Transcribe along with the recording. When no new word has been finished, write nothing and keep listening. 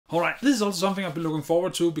Alright, this is also something I've been looking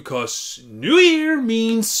forward to because New Year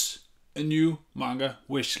means a new manga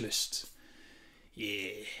wishlist. Yeah.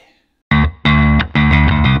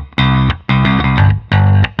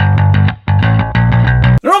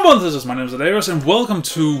 Hello, this is my name is Daidarius and welcome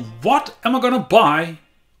to What Am I Gonna Buy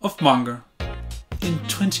of Manga in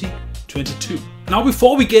 2022. Now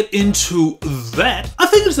before we get into that, I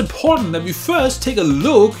think it's important that we first take a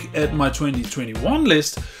look at my 2021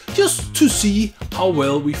 list just to see how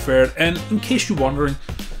well we fared. And in case you're wondering,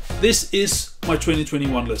 this is my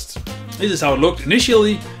 2021 list. This is how it looked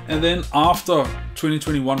initially, and then after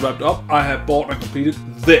 2021 wrapped up, I have bought and completed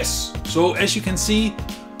this. So as you can see,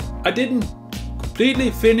 I didn't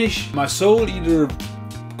completely finish my Soul Eater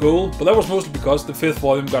goal, but that was mostly because the 5th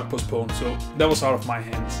volume got postponed, so that was out of my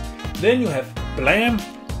hands. Then you have Blam.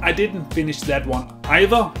 I didn't finish that one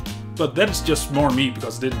either, but that is just more me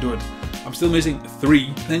because I didn't do it. I'm still missing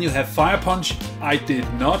 3. Then you have Fire Punch. I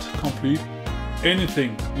did not complete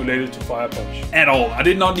anything related to Fire Punch at all. I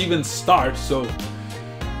did not even start, so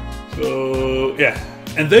yeah.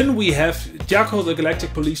 And then we have Jacko the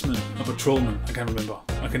Galactic Policeman, or Patrolman, I can't remember.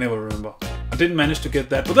 I can never remember. I didn't manage to get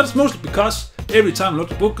that, but that's mostly because every time I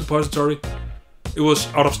looked at the book repository, it was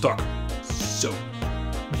out of stock. So,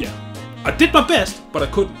 yeah. I did my best, but I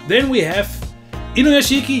couldn't. Then we have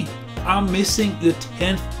Inuyashiki. I'm missing the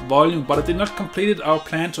 10th volume, but I did not complete our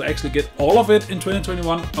plan to actually get all of it in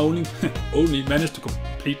 2021. Only managed to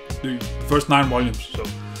complete the first 9 volumes, so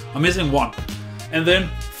I'm missing 1. And then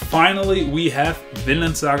finally we have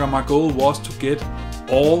Vinland Saga. My goal was to get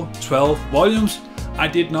all 12 volumes. I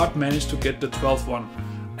did not manage to get the 12th one.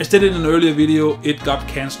 I stated in an earlier video, it got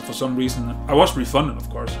cancelled for some reason. I was refunded, of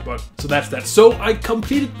course, but so that's that. So I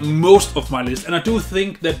completed most of my list, and I do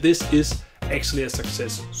think that this is actually a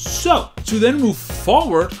success. So to then move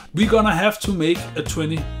forward, we're gonna have to make a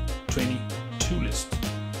 2022 list.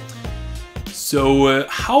 So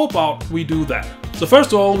how about we do that? So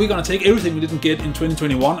first of all, we're gonna take everything we didn't get in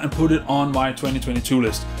 2021 and put it on my 2022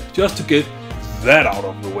 list, just to get that out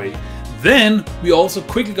of the way. Then we also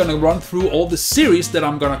quickly gonna run through all the series that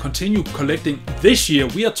I'm gonna continue collecting this year.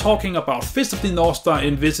 We are talking about Fist of the North Star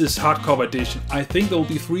in Viz's hardcover edition. I think there will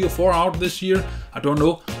be 3 or 4 out this year. I don't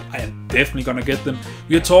know. I am definitely gonna get them.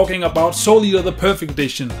 We are talking about Soul Eater the Perfect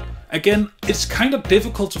Edition. Again, it's kind of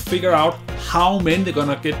difficult to figure out how many they're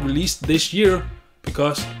gonna get released this year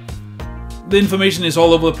because the information is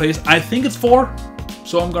all over the place. I think it's 4,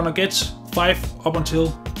 so I'm gonna get 5 up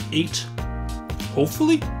until 8,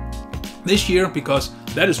 hopefully, this year, because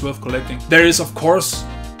that is worth collecting. There is, of course,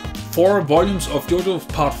 4 volumes of JoJo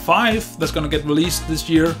Part 5 that's gonna get released this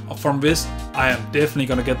year from Viz. I am definitely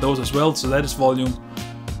gonna get those as well, so that is volume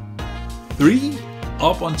 3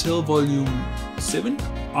 up until volume 7,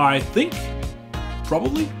 I think,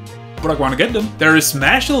 probably, but I'm gonna get them. There is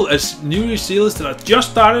Mashal as New Year's series that I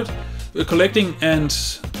just started collecting, and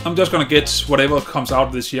I'm just gonna get whatever comes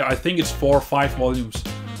out this year. I think it's 4 or 5 volumes.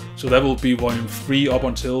 So that will be volume 3 up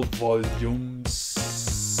until volume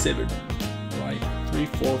 7, right? 3,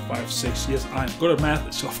 4, 5, 6. Yes, I'm good at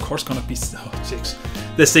math. So of course gonna be 6.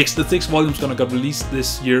 The 6th volume is gonna get released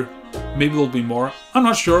this year. Maybe there'll be more. I'm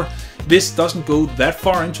not sure. This doesn't go that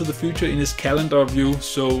far into the future in this calendar view,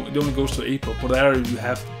 so it only goes to April. But there you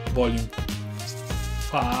have volume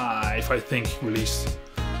 5, I think, released.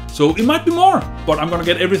 So it might be more, but I'm gonna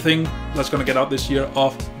get everything that's gonna get out this year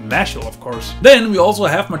of Mashal, of course. Then we also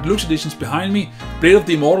have my deluxe editions behind me. Blade of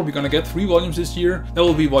the Immortal, we're gonna get 3 volumes this year. That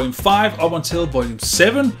will be volume 5 up until volume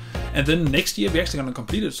 7. And then next year we're actually gonna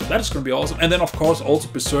complete it, so that is gonna be awesome. And then of course also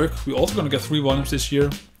Berserk, we're also gonna get 3 volumes this year.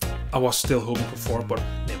 I was still hoping for 4, but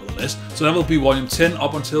nevertheless. So that will be volume 10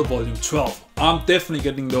 up until volume 12. I'm definitely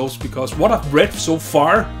getting those because what I've read so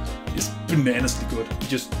far is bananas good.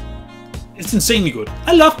 It's insanely good.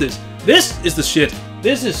 I love this. This is the shit.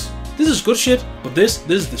 This is good shit, but this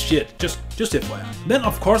is the shit. Just FYI. Then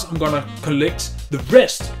of course I'm gonna collect the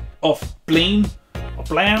rest of Blam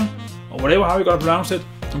or whatever how you gotta pronounce it.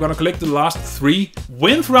 I'm gonna collect the last 3.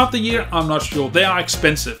 When throughout the year, I'm not sure. They are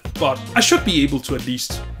expensive, but I should be able to at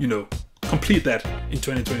least, you know, complete that in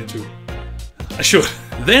 2022. I should.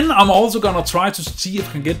 Then I'm also gonna try to see if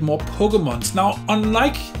I can get more Pokemons. Now,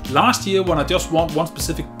 unlike last year when I just want one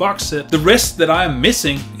specific box set, the rest that I am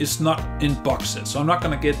missing is not in box sets, so I'm not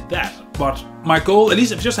gonna get that. But my goal, at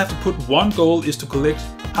least if I just have to put one goal, is to collect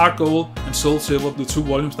Heart Gold and Soul Silver, the 2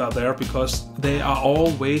 volumes that are there, because they are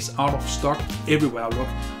always out of stock everywhere I look.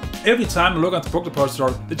 Every time I look at the book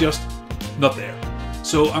depository, they're just not there.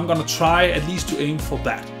 So I'm gonna try at least to aim for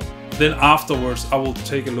that. Then afterwards I will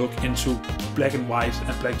take a look into Black and White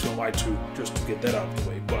and Black 2 and White 2 just to get that out of the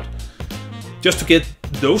way. But just to get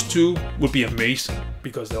those 2 would be amazing.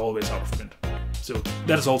 because they're always out of print. So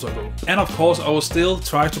that is also a goal. And of course, I will still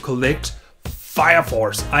try to collect Fire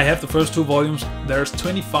Force. I have the first 2 volumes. There's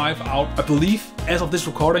 25 out, I believe, as of this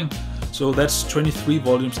recording. So that's 23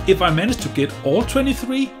 volumes. If I manage to get all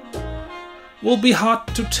 23, will be hard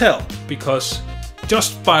to tell, because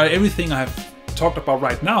just by everything I've talked about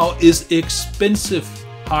right now is expensive,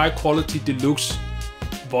 high quality deluxe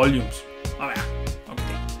volumes. Oh yeah,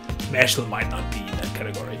 okay. Mashal might not be in that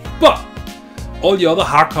category, but all the other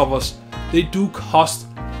hardcovers, they do cost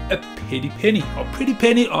a pretty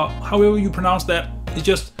penny, or however you pronounce that. It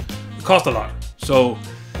costs a lot. So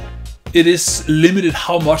it is limited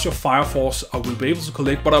how much of Fire Force I will be able to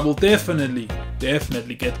collect, but I will definitely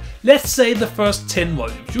get, let's say, the first 10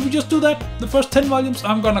 volumes. Should we just do that? The first 10 volumes?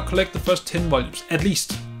 I'm gonna collect the first 10 volumes, at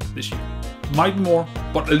least this year. Might be more,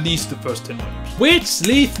 but at least the first 10 volumes. Which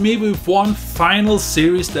leaves me with one final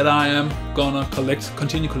series that I am gonna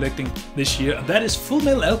continue collecting this year, and that is Full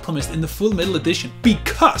Metal Alchemist in the Full Metal Edition.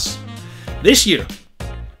 Because this year,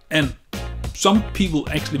 and some people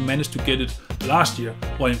actually managed to get it last year,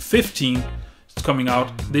 volume 15 is coming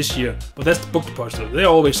out this year, but that's the book depository. They're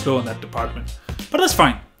always slow in that department, but that's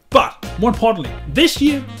fine. But more importantly, this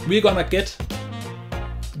year we're gonna get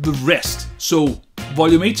the rest. So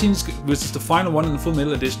volume 18, which is the final one in the Full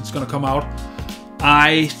Metal Edition, is gonna come out,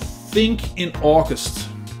 I think, in August.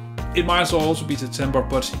 It might as well also be September,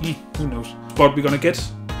 but who knows. But we're gonna get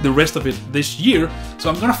the rest of it this year, so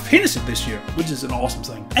I'm gonna finish it this year, which is an awesome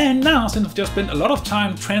thing. And now, since I've just spent a lot of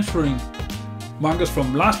time transferring mangas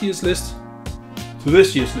from last year's list to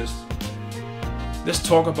this year's list, let's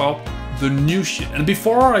talk about the new shit. And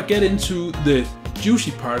before I get into the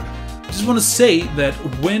juicy part, I just want to say that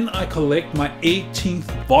when I collect my 18th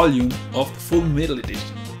volume of the Full Metal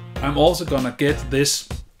Edition, I'm also gonna get this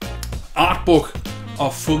art book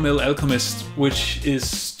of Full Metal Alchemist, which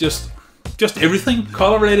is just everything,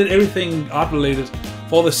 color related, everything art related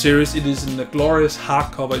for the series. It is in the glorious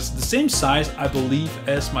hardcover. It's the same size, I believe,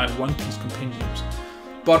 as my One Piece compendiums.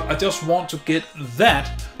 But I just want to get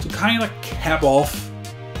that to kind of cap off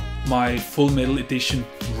my Full Metal Edition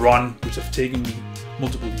run, which have taken me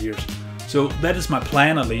multiple years. So that is my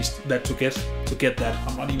plan, at least, that to get that.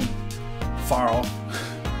 I'm not even far off,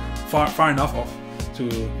 far enough off to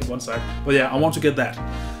one side. But yeah, I want to get that.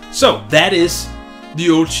 So that is the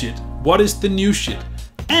old shit. What is the new shit?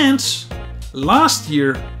 And last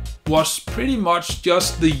year was pretty much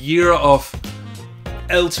just the year of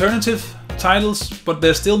alternative titles, but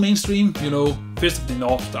they're still mainstream. You know, Fist of the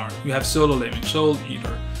North Star. You have Solo Leveling, Soul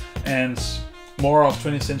Eater, and more of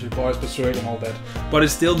 20th Century Boys, Berserk and all that. But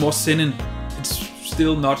it's still more seinen. It's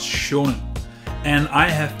still not shonen. And I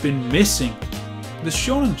have been missing the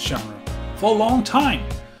shonen genre for a long time.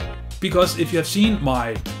 Because if you have seen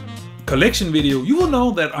my collection video, you will know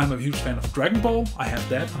that I'm a huge fan of Dragon Ball. I have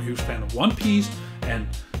that. I'm a huge fan of One Piece and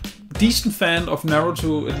decent fan of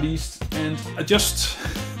Naruto, at least. And I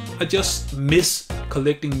just miss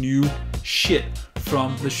collecting new shit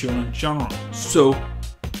from the shonen genre. So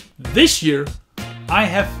this year I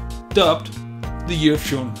have dubbed the year of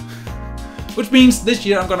shonen, which means this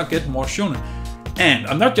year I'm gonna get more shonen. And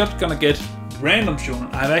I'm not just gonna get random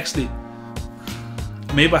shonen. I've actually,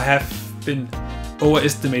 maybe I have been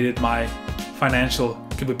overestimated my financial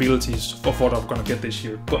capabilities of what I'm gonna get this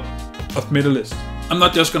year, but of middle list. I'm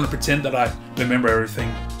not just gonna pretend that I remember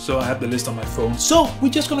everything, so I have the list on my phone. So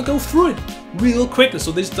we're just gonna go through it real quickly,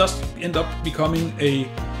 so this does end up becoming a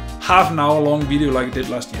half an hour long video like I did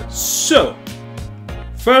last year. So,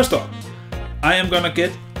 first up, I am gonna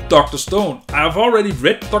get Dr. Stone. I've already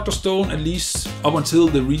read Dr. Stone, at least up until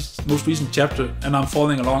the most recent chapter, and I'm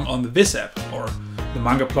following along on the Viz app, or the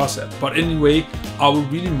Manga Plus app. But anyway, I would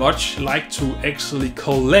really much like to actually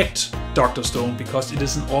collect Dr. Stone, because it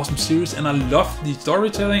is an awesome series, and I love the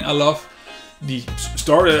storytelling, I love the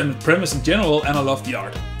story and premise in general, and I love the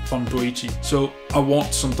art from Doichi. So I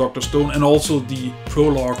want some Dr. Stone, and also the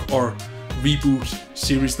prologue or reboot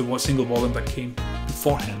series, the single volume that came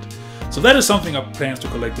beforehand. So that is something I plan to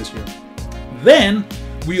collect this year. Then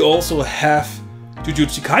we also have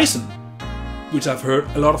Jujutsu Kaisen, which I've heard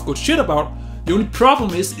a lot of good shit about. The only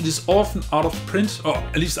problem is it is often out of print, or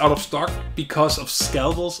at least out of stock, because of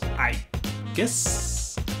scalpels, I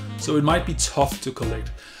guess. So it might be tough to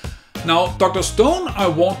collect. Now, Dr. Stone, I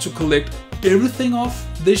want to collect everything of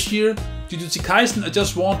this year. Jujutsu Kaisen, I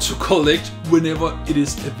just want to collect whenever it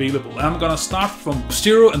is available. I'm gonna start from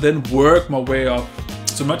zero and then work my way up.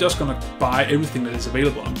 So I'm not just gonna buy everything that is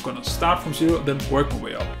available. I'm gonna start from zero and then work my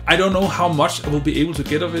way up. I don't know how much I will be able to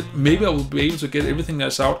get of it. Maybe I will be able to get everything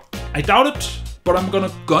that's out. I doubt it, but I'm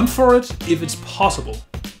gonna gun for it if it's possible.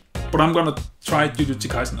 but I'm gonna try Jujutsu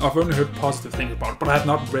Kaisen. I've only heard positive things about it, but I have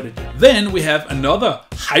not read it yet. Then we have another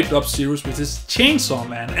hyped up series, which is Chainsaw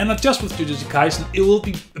Man. And just with Jujutsu Kaisen, it will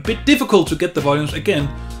be a bit difficult to get the volumes. Again,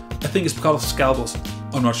 I think it's because of scalpels.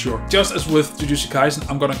 I'm not sure. Just as with Jujutsu Kaisen,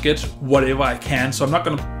 I'm gonna get whatever I can. So I'm not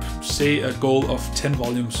gonna say a goal of 10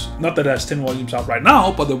 volumes. Not that there's 10 volumes out right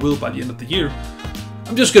now, but there will by the end of the year.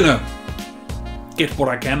 I'm just gonna get what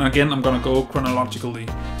I can. Again, I'm gonna go chronologically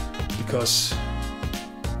because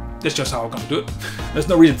that's just how I'm gonna do it. There's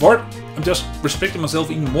no reason for it. I'm just respecting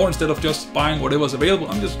myself even more. Instead of just buying whatever's available,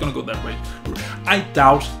 I'm just gonna go that way. I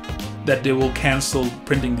doubt that they will cancel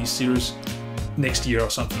printing these series next year or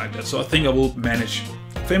something like that. So I think I will manage.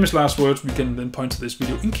 Famous last words, we can then point to this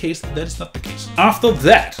video in case that is not the case. After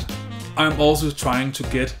that, I'm also trying to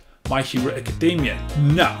get My Hero Academia.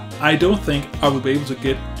 Now, I don't think I will be able to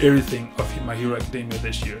get everything of My Hero Academia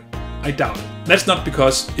this year. I doubt it. That's not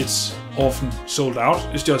because it's often sold out.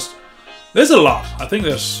 It's just, there's a lot. I think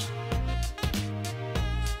there's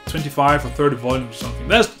 25 or 30 volumes or something.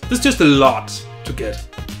 There's just a lot to get.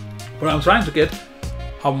 But I'm trying to get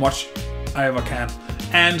how much I ever can.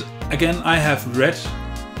 And again, I have read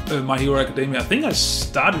My Hero Academia. I think I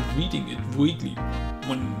started reading it weekly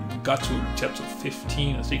when we got to chapter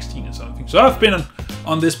 15 or 16 or something. So I've been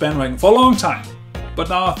on this bandwagon for a long time. But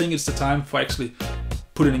now I think it's the time for actually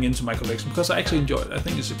putting it into my collection because I actually enjoy it. I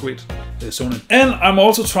think it's a great shonen. And I'm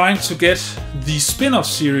also trying to get the spin-off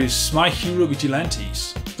series My Hero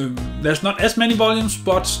Vigilantes. There's not as many volumes,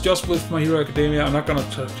 but just with My Hero Academia, I'm not gonna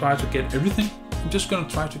try to get everything. I'm just gonna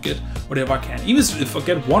try to get whatever I can. Even if I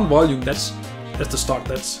get one volume, that's the start.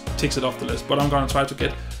 That takes it off the list. But I'm gonna try to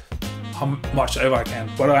get how much ever I can.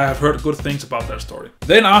 But I have heard good things about that story.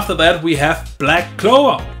 Then after that, we have Black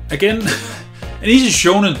Clover. Again, an easy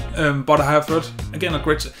shonen, but I have heard, again, a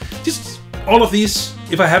great... Just all of these,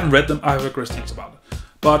 if I haven't read them, I have heard great things about it.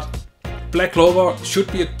 But Black Clover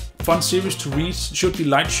should be a fun series to read. Should be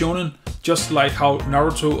light shonen, just like how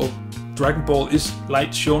Naruto or Dragon Ball is light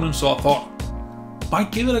shonen. So I thought,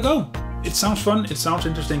 might give it a go. It sounds fun, it sounds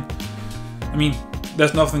interesting. I mean,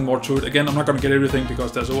 there's nothing more to it. Again, I'm not gonna get everything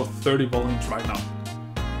because there's over 30 volumes right now.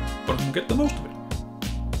 But I'm gonna get the most of it.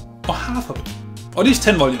 Or half of it. Or at least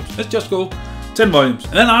 10 volumes. Let's just go 10 volumes.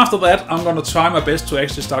 And then after that, I'm gonna try my best to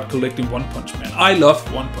actually start collecting One Punch Man. I love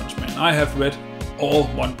One Punch Man. I have read all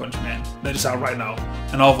One Punch Man that is out right now.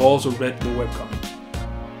 And I've also read the webcomics.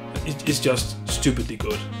 It's just stupidly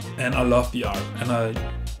good. And I love the art. And I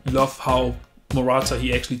love how Murata,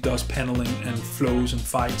 he actually does paneling and flows and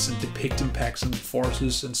fights and depict impacts and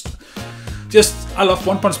forces and I love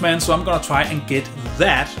One Punch Man, so I'm gonna try and get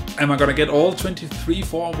that. Am I gonna get all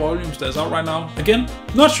 4 volumes that's out right now? Again,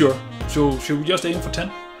 not sure. So should we just aim for 10?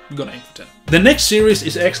 We're gonna aim for 10. The next series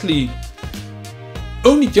is actually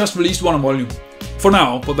only just released 1 volume for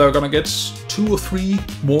now, but they're gonna get 2 or 3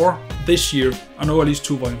 more this year. I know at least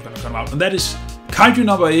 2 volumes gonna come out, and that is Kaiju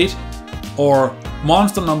number 8 or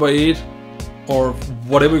Monster number 8. Or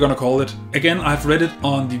whatever you're gonna call it. Again, I've read it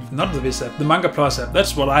on the, not the Viz app, the Manga Plus app.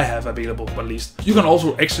 That's what I have available, at least. You can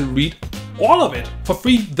also actually read all of it for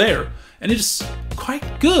free there. And it's quite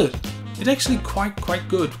good. It's actually quite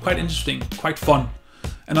good, quite interesting, quite fun.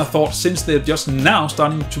 And I thought, since they're just now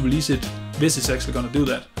starting to release it, Viz is actually gonna do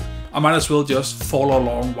that. I might as well just follow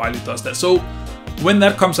along while it does that. So when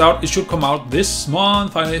that comes out, it should come out this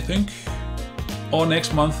month, I think. Or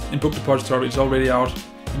next month in Book Depository. It's already out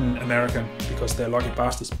in America because they're lucky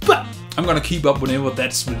bastards. But I'm gonna keep up whenever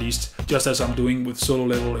that's released, just as I'm doing with Solo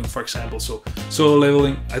Leveling, for example. So Solo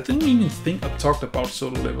Leveling, I didn't even think I talked about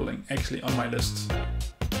Solo Leveling actually on my list.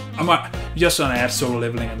 I'm just gonna add Solo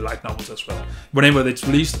Leveling and light novels as well. Whenever it's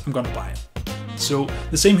released, I'm gonna buy it. So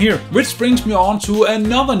the same here, which brings me on to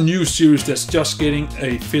another new series that's just getting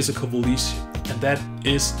a physical release, and that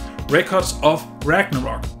is Records of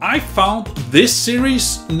Ragnarok. I found this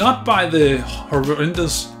series not by the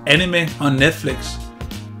horrendous anime on Netflix,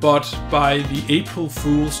 but by the April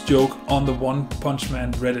Fool's joke on the One Punch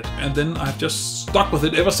Man Reddit. And then I've just stuck with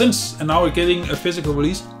it ever since, and now we're getting a physical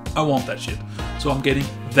release. I want that shit. So I'm getting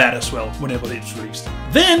that as well whenever it's released.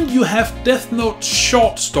 Then you have Death Note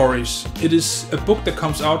Short Stories. It is a book that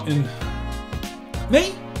comes out in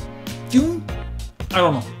May? June? I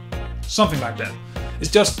don't know. Something like that. It's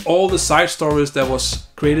just all the side stories that was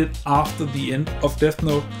created after the end of Death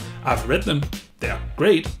Note. I've read them, they're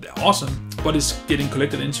great, they're awesome, but it's getting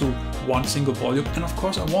collected into one single volume. And of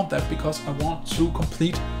course I want that because I want to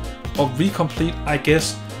complete or recomplete, I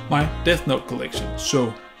guess, my Death Note collection.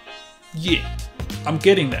 So yeah, I'm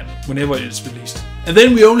getting that whenever it's released. And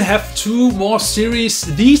then we only have 2 more series.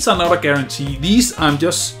 These are not a guarantee. These I'm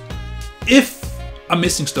just, if I'm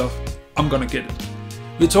missing stuff, I'm gonna get it.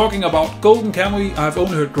 We're talking about Golden Kamuy. I've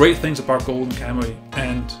only heard great things about Golden Kamuy,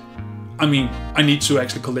 and I mean, I need to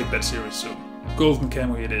actually collect that series, so Golden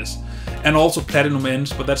Kamuy it is. And also Platinum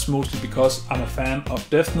Ends, but that's mostly because I'm a fan of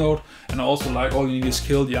Death Note, and I also like all you need is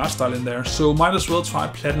kill, the art style in there, so might as well try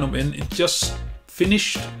Platinum End. It just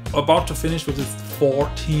finished, about to finish with its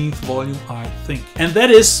 14th volume, I think. And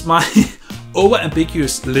that is my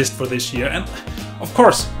over-ambiguous list for this year, and of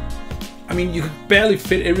course, I mean, you could barely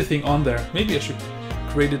fit everything on there. Maybe I should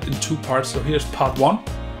create it in 2 parts, so here's part 1,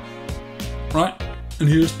 right? And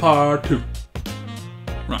here's part 2.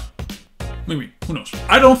 Right. Maybe. Who knows?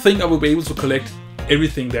 I don't think I will be able to collect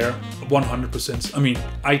everything there 100%. I mean,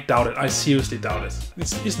 I doubt it. I seriously doubt it.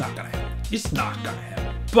 It's not gonna happen. It's not gonna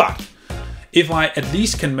happen. But if I at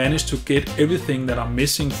least can manage to get everything that I'm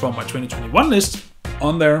missing from my 2021 list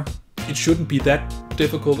on there, it shouldn't be that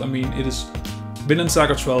difficult. I mean, it is Vinland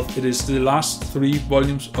Saga 12. It is the last 3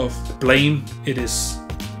 volumes of Blame. It is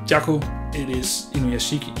Jaco. It is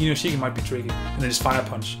Inuyashiki. Inuyashiki might be tricky, and it is Fire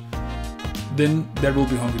Punch. Then there will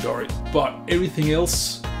be Hunky Dory. But everything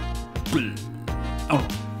else, I don't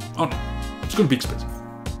know. It's gonna be expensive.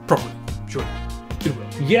 Probably. Sure. It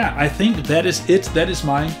will. Yeah, I think that is it. That is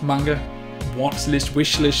my manga wants list,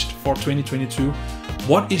 wish list for 2022.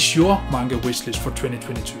 What is your manga wish list for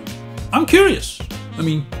 2022? I'm curious. I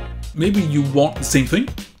mean, maybe you want the same thing.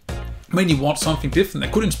 Maybe you want something different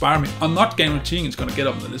that could inspire me. I'm not guaranteeing it's gonna get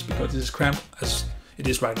up on the list because it is cramped as it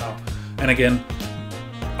is right now. And again,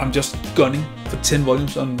 I'm just gunning for 10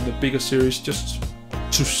 volumes on the bigger series just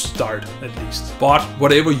to start at least. But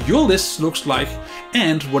whatever your list looks like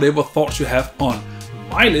and whatever thoughts you have on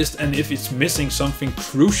my list, and if it's missing something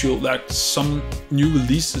crucial that some new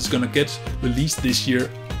release is gonna get released this year,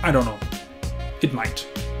 I don't know. It might.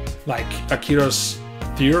 Like Akira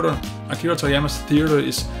Toriyama's Theater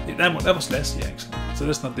is that was last year actually, so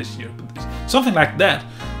that's not this year, but something like that.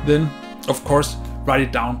 Then of course write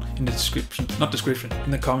it down in the description,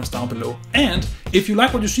 in the comments down below. And if you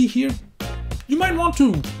like what you see here, you might want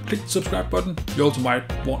to click the subscribe button. You also might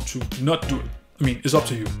want to not do it. I mean, it's up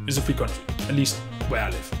to you. It's a free country, at least where I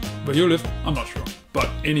live. Where you live, I'm not sure. But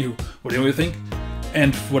anywho, whatever you think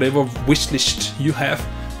and whatever wish list you have,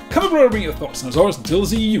 comment below and bring your thoughts. And as always, until I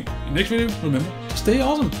see you in the next video, remember to stay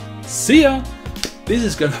awesome. See ya! This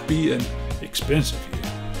is gonna be an expensive